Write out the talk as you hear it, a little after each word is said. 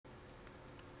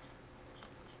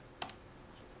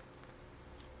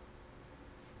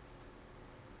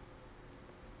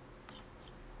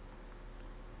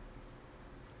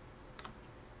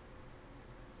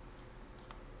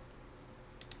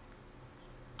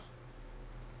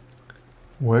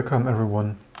Welcome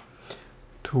everyone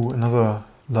to another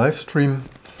live stream,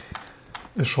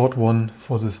 a short one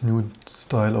for this new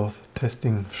style of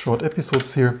testing short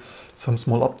episodes here, some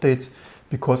small updates,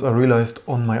 because I realized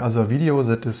on my other video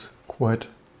that is quite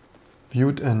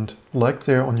viewed and liked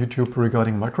there on YouTube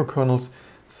regarding microkernels,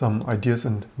 some ideas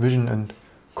and vision and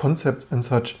concepts and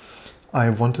such.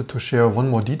 I wanted to share one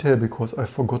more detail because I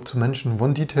forgot to mention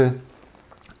one detail.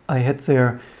 I had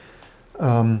there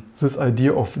this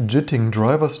idea of JITing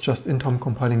drivers, just-in-time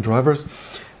compiling drivers,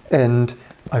 and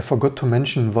I forgot to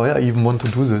mention why I even want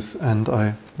to do this, and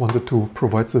I wanted to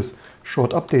provide this short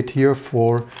update here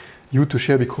for you to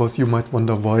share, because you might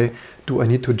wonder, why do I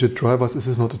need to JIT drivers? This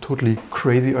is not a totally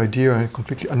crazy idea and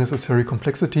completely unnecessary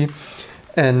complexity.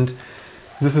 And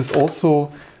this is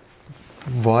also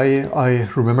why I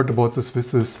remembered about this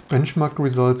with this benchmark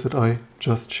results that I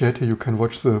just shared here. You can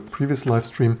watch the previous live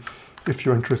stream if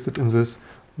you're interested in this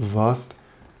vast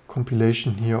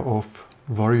compilation here of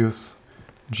various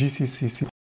GCC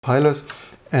compilers,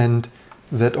 and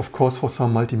that of course for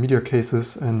some multimedia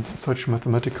cases and such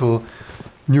mathematical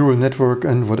neural network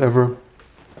and whatever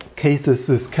cases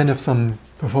this can have some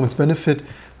performance benefit,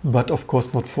 but of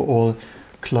course not for all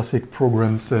classic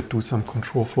programs that do some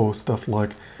control flow stuff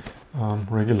like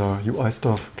regular UI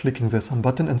stuff, clicking there some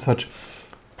button and such.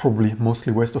 Probably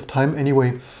mostly waste of time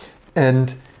anyway.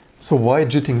 And so why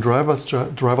JITing drivers?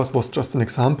 Drivers was just an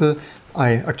example.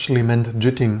 I actually meant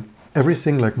JITing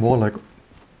everything, like more like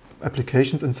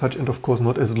applications and such, and of course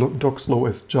not as slow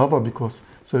as Java, because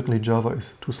certainly Java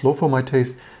is too slow for my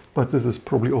taste, but this is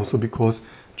probably also because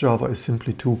Java is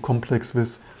simply too complex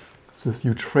with this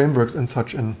huge frameworks and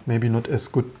such, and maybe not as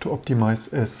good to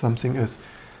optimize as something as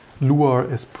Lua,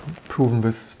 as proven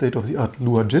with state-of-the-art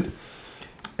Lua JIT.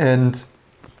 And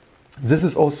this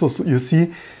is also, so you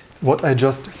see, what I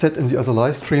just said in the other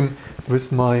live stream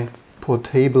with my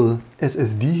portable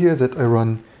SSD here that I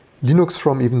run Linux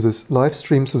from, even this live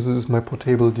stream. So this is my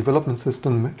portable development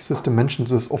system. System mentioned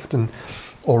this often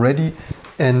already.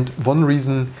 And one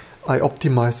reason I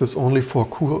optimize this only for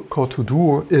Core2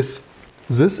 Duo is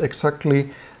this exactly,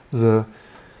 the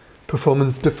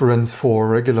performance difference for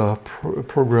regular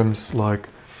programs like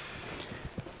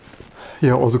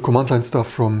all the command line stuff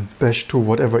from Bash to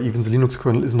whatever, even the Linux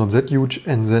kernel, is not that huge,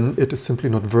 and then it is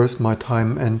simply not worth my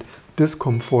time and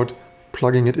discomfort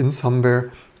plugging it in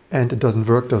somewhere, and it doesn't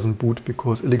work, doesn't boot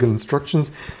because illegal instructions.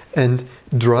 And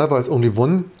driver is only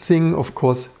one thing. Of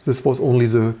course, this was only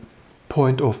the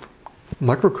point of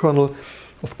microkernel.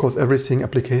 Of course, everything,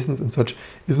 applications and such,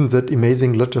 isn't that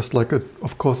amazing. Just like it,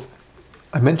 of course,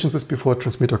 I mentioned this before,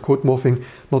 transmitter code morphing,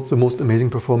 not the most amazing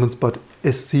performance, but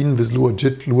as seen with Lua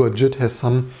JIT has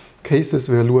some cases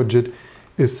where Lua JIT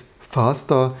is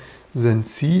faster than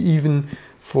C even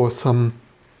for some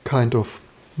kind of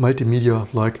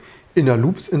multimedia like inner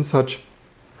loops and such.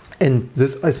 And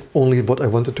this is only what I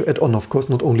wanted to add on. Of course,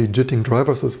 not only JITing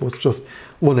drivers, this was just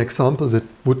one example that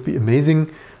would be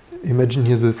amazing. Imagine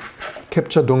here this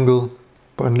capture dongle,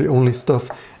 binary only stuff,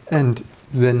 and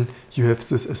then you have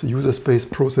this as a user space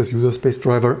process, user space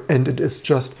driver, and it is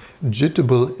just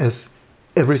JITable as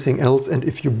everything else. And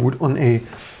if you boot on a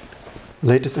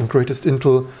latest and greatest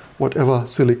Intel, whatever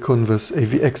silicon with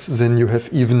AVX, then you have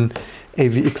even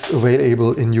AVX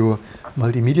available in your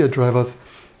multimedia drivers,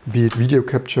 be it video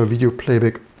capture, video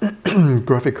playback,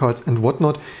 graphic cards and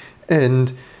whatnot.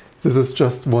 And this is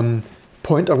just one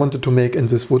point I wanted to make, and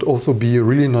this would also be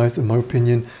really nice in my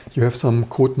opinion. You have some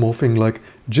code morphing like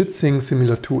JITing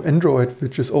similar to Android,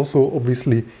 which is also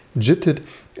obviously JITted,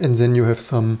 and then you have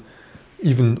some,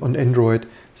 even on Android,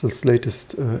 this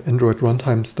latest Android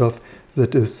runtime stuff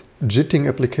that is JITing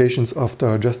applications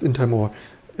after just-in-time or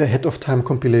ahead of time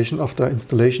compilation after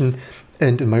installation.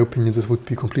 And in my opinion, this would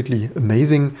be completely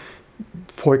amazing.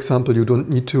 For example, you don't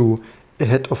need to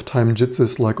ahead of time JIT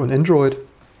this like on Android,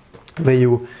 where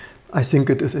you, I think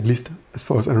it is, at least as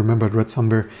far as I remember, I read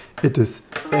somewhere, it is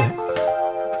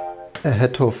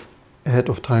ahead of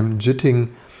time JITting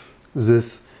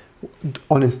this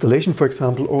on installation, for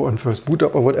example, or on first boot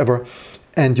up or whatever.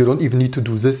 And you don't even need to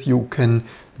do this. You can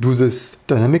do this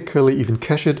dynamically, even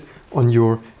cache it on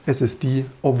your SSD,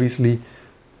 obviously,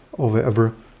 or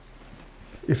wherever,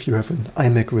 if you have an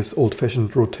iMac with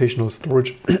old-fashioned rotational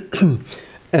storage.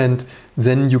 And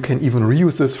then you can even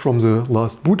reuse this from the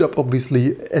last boot up,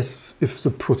 obviously, as if the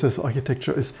processor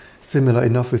architecture is similar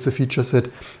enough with the feature set.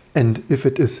 And if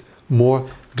it is more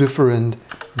different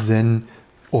than,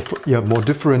 more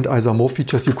different, either more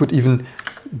features, you could even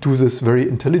do this very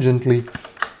intelligently.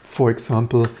 For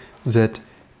example, that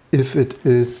if it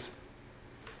is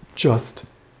just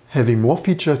having more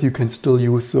features, you can still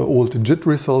use the old JIT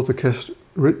result, the cached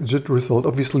JIT result.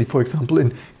 Obviously, for example,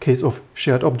 in case of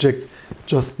shared objects,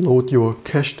 just load your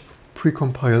cached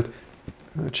precompiled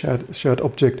shared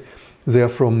object there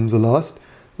from the last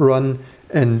run,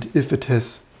 and if it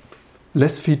has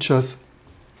less features,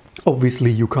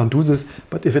 obviously you can't do this,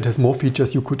 but if it has more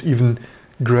features, you could even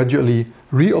gradually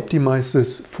re-optimize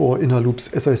this for inner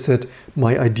loops. As I said,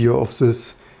 my idea of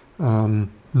this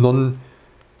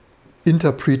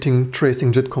non-interpreting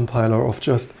tracing JIT compiler of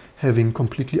just having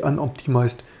completely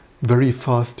unoptimized, very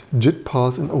fast JIT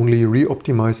paths and only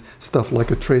re-optimize stuff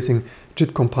like a tracing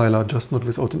JIT compiler, just not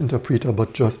without an interpreter,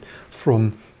 but just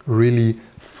from really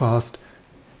fast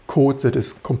code that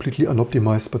is completely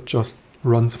unoptimized, but just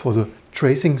runs for the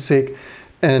tracing sake.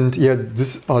 And yeah,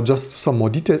 these are just some more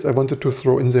details I wanted to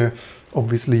throw in there.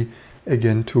 Obviously,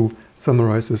 again, to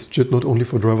summarize this, JIT not only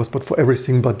for drivers, but for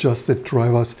everything, but just that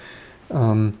drivers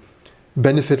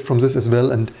benefit from this as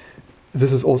well. And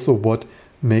this is also what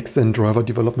makes then driver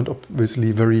development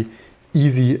obviously very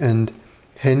easy and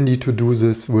handy to do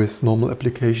this with normal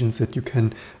applications that you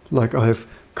can, like I have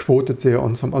quoted there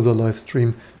on some other live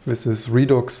stream with this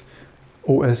Redux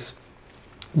OS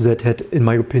that had, in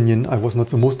my opinion, I was not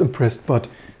the most impressed, but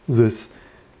this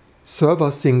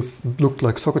server things looked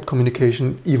like socket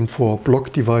communication even for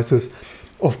block devices.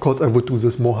 Of course, I would do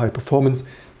this more high performance,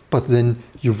 but then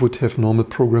you would have normal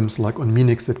programs like on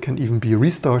Minix that can even be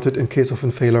restarted in case of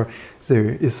a failure.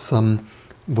 There is some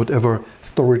whatever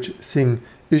storage thing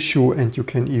issue and you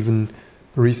can even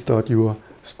restart your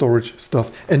storage stuff.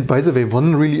 And by the way,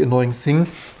 one really annoying thing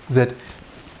that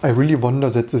I really wonder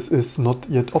that this is not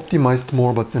yet optimized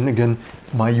more, but then again,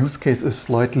 my use case is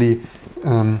slightly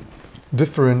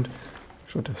different.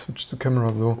 Should have switched the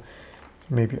camera though.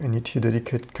 Maybe I need here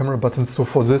dedicated camera buttons. So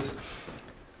for this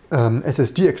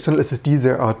SSD, external SSD,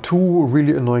 there are two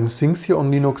really annoying things here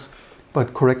on Linux,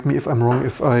 but correct me if I'm wrong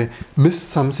if I missed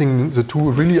something. The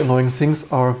two really annoying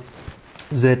things are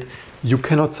that you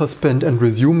cannot suspend and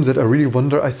resume, that I really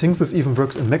wonder. I think this even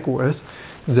works in macOS,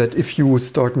 that if you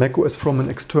start macOS from an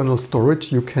external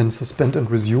storage, you can suspend and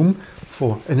resume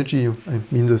for energy. I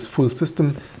mean this full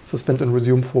system, suspend and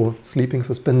resume for sleeping,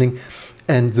 suspending.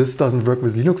 And this doesn't work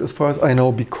with Linux as far as I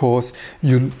know, because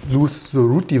you lose the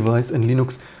root device, and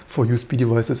Linux for USB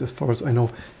devices, as far as I know,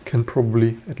 can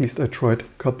probably, at least I tried a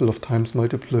couple of times,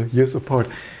 multiple years apart.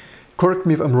 Correct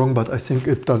me if I'm wrong, but I think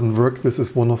it doesn't work. This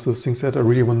is one of those things that I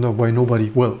really wonder why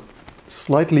nobody, well,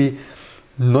 slightly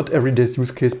not everyday's use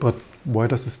case, but why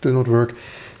does it still not work?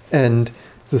 And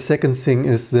the second thing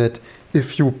is that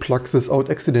if you plug this out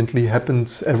accidentally,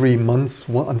 happens every month.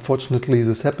 Well, unfortunately,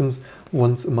 this happens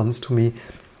once a month to me.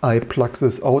 I plug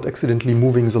this out accidentally,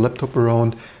 moving the laptop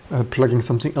around, plugging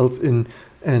something else in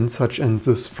and such, and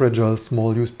this fragile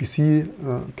small USB-C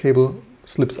cable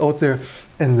slips out there,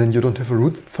 and then you don't have a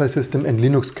root file system, and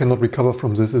Linux cannot recover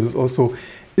from this. This is also,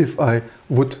 if I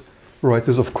would write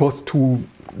this, of course, two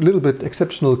little bit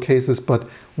exceptional cases, but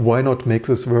why not make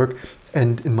this work?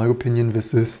 And in my opinion,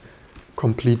 with this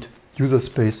complete user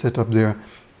space setup there,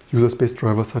 user space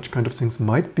driver, such kind of things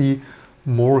might be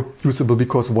more usable,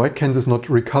 because why can this not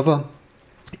recover?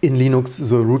 In Linux,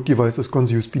 the root device is gone,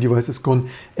 the USB device is gone,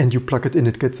 and you plug it in,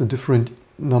 it gets a different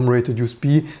num-rated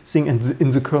USB thing, and in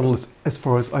the kernel, as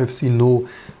far as I've seen, no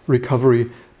recovery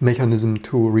mechanism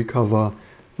to recover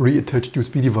reattached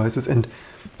USB devices. And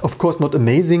of course not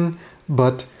amazing,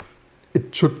 but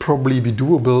it should probably be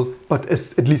doable. But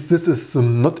at least this is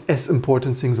not as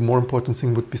important thing. The more important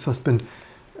thing would be suspend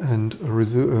and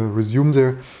resume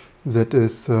there. That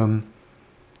is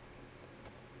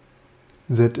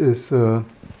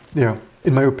yeah,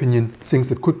 in my opinion, things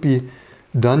that could be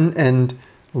done. And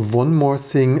one more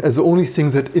thing, as the only thing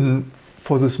that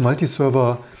for this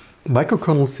multi-server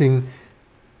microkernel thing,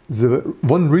 the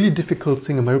one really difficult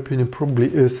thing in my opinion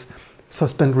probably is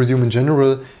suspend resume in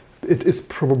general. It is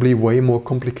probably way more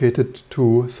complicated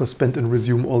to suspend and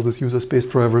resume all these user space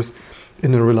drivers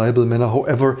in a reliable manner.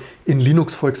 However, in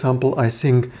Linux, for example, I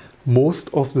think most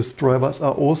of these drivers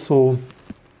are also,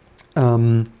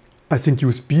 I think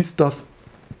USB stuff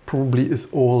probably is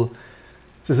all.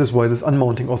 This is why this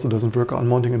unmounting also doesn't work,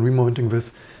 unmounting and remounting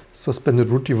with suspended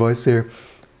root device there.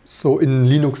 So in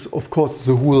Linux, of course,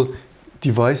 the whole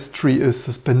device tree is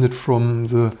suspended from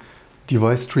the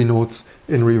device tree nodes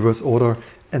in reverse order,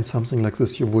 and something like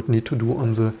this you would need to do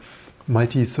on the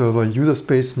multi-server user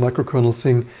space microkernel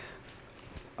thing.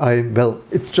 Well,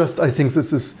 it's just, I think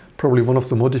this is probably one of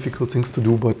the more difficult things to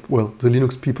do, but well, the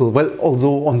Linux people, well,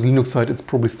 although on the Linux side it's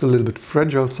probably still a little bit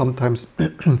fragile sometimes.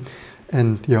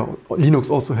 And yeah, Linux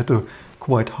also had a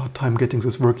quite hard time getting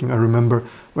this working. I remember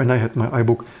when I had my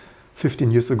iBook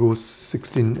 15 years ago,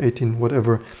 16, 18,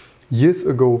 whatever years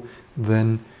ago,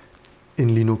 then in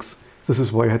Linux. This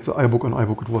is why I had the iBook. On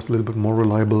iBook it was a little bit more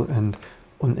reliable, and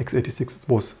on x86 it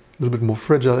was a little bit more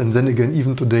fragile. And then again,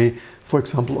 even today, for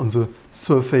example, on the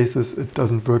Surfaces, it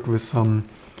doesn't work with some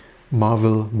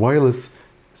Marvel wireless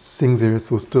thing there,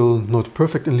 so still not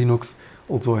perfect in Linux.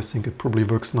 Also, I think it probably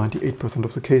works 98%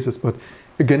 of the cases. But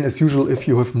again, as usual, if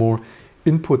you have more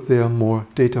input there, more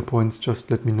data points, just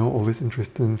let me know. Always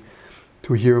interesting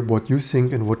to hear what you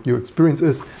think and what your experience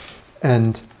is.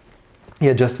 And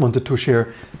yeah, just wanted to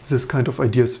share this kind of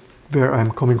ideas, where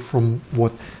I'm coming from,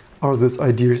 what are these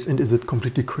ideas, and is it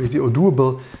completely crazy or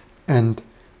doable? And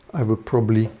I will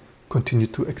probably continue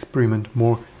to experiment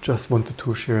more. Just wanted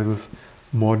to share this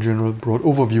more general, broad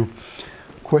overview.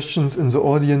 Questions in the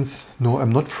audience? No,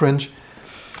 I'm not French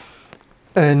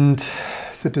and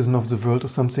citizen of the world or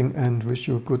something, and wish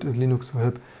you good at Linux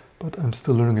help, but I'm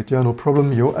still learning it. Yeah, no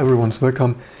problem. Yo, everyone's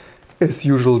welcome. As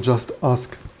usual, just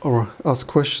ask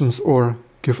questions or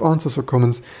give answers or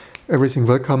comments. Everything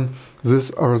welcome.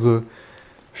 These are the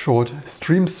short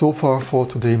streams so far for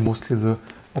today, mostly the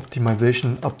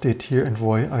optimization update here, and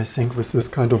why I think with this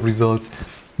kind of results,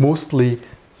 mostly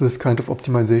this kind of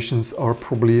optimizations are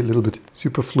probably a little bit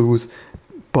superfluous,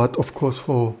 but of course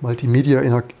for multimedia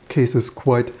in our cases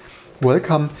quite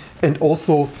welcome. And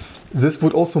also this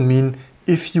would also mean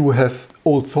if you have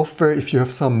old software, if you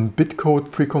have some bitcode,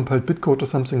 precompiled bitcode or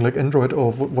something like Android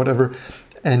or whatever,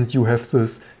 and you have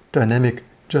this dynamic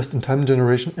just-in-time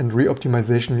generation and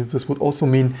re-optimization, this would also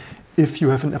mean if you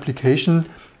have an application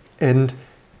and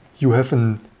you have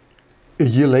a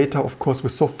year later, of course,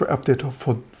 with software update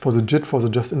for the JIT, for the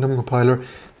just-in-time compiler,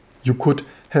 you could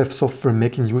have software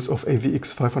making use of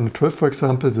AVX 512, for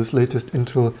example, this latest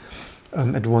Intel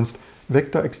advanced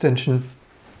vector extension.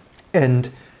 And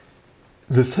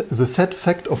the sad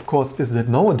fact, of course, is that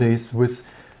nowadays with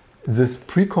this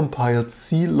precompiled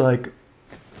C, like,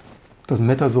 doesn't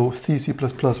matter, so C, C++,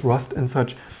 Rust and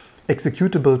such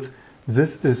executables,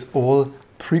 this is all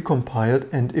precompiled.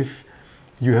 And if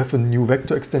you have a new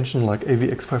vector extension like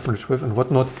AVX 512 and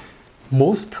whatnot,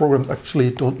 most programs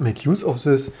actually don't make use of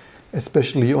this,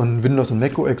 especially on Windows and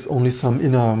Mac OS, only some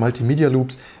inner multimedia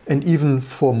loops. And even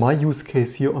for my use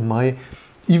case here on my,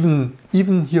 even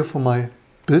here for my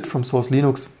build from source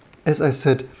Linux, as I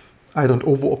said, I don't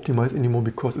over-optimize anymore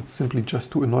because it's simply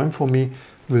just too annoying for me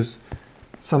with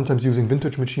sometimes using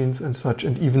vintage machines and such.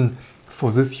 And even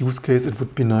for this use case, it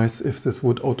would be nice if this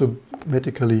would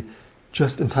automatically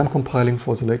just-in-time compiling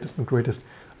for the latest and greatest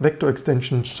vector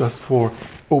extensions, just for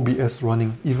OBS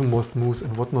running even more smooth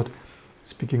and whatnot.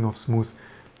 Speaking of smooth,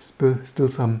 still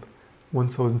some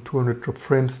 1200 drop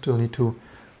frames. Still need to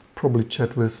probably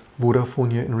chat with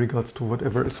Vodafone here in regards to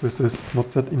whatever is with this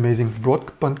not that amazing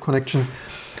broadband connection.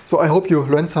 So I hope you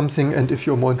learned something, and if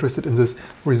you're more interested in these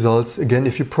results, again,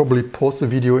 if you probably pause the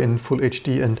video in full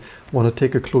HD and want to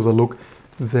take a closer look,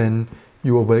 then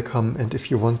you are welcome. And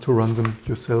if you want to run them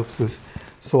yourself, this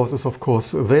source is of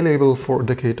course available for a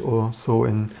decade or so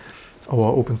in our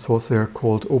open source there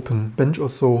called Open Bench or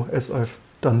so, as I've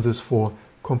done this for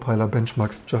compiler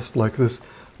benchmarks just like this,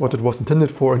 what it was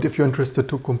intended for. And if you're interested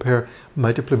to compare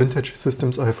multiple vintage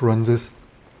systems, I've run this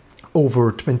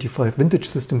over 25 vintage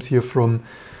systems here, from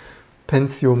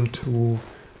Pentium to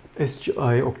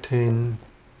SGI, Octane,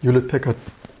 Hewlett-Packard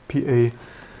PA,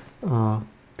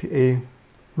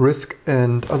 RISC,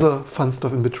 and other fun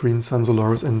stuff in between, Sun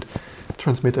Solaris and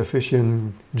Transmitter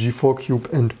Efficient, G4 Cube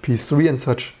and P3 and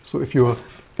such. So if you're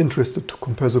interested to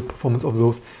compare the performance of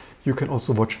those, you can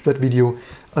also watch that video.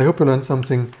 I hope you learned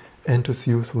something, and to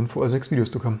see you soon for our next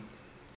videos to come.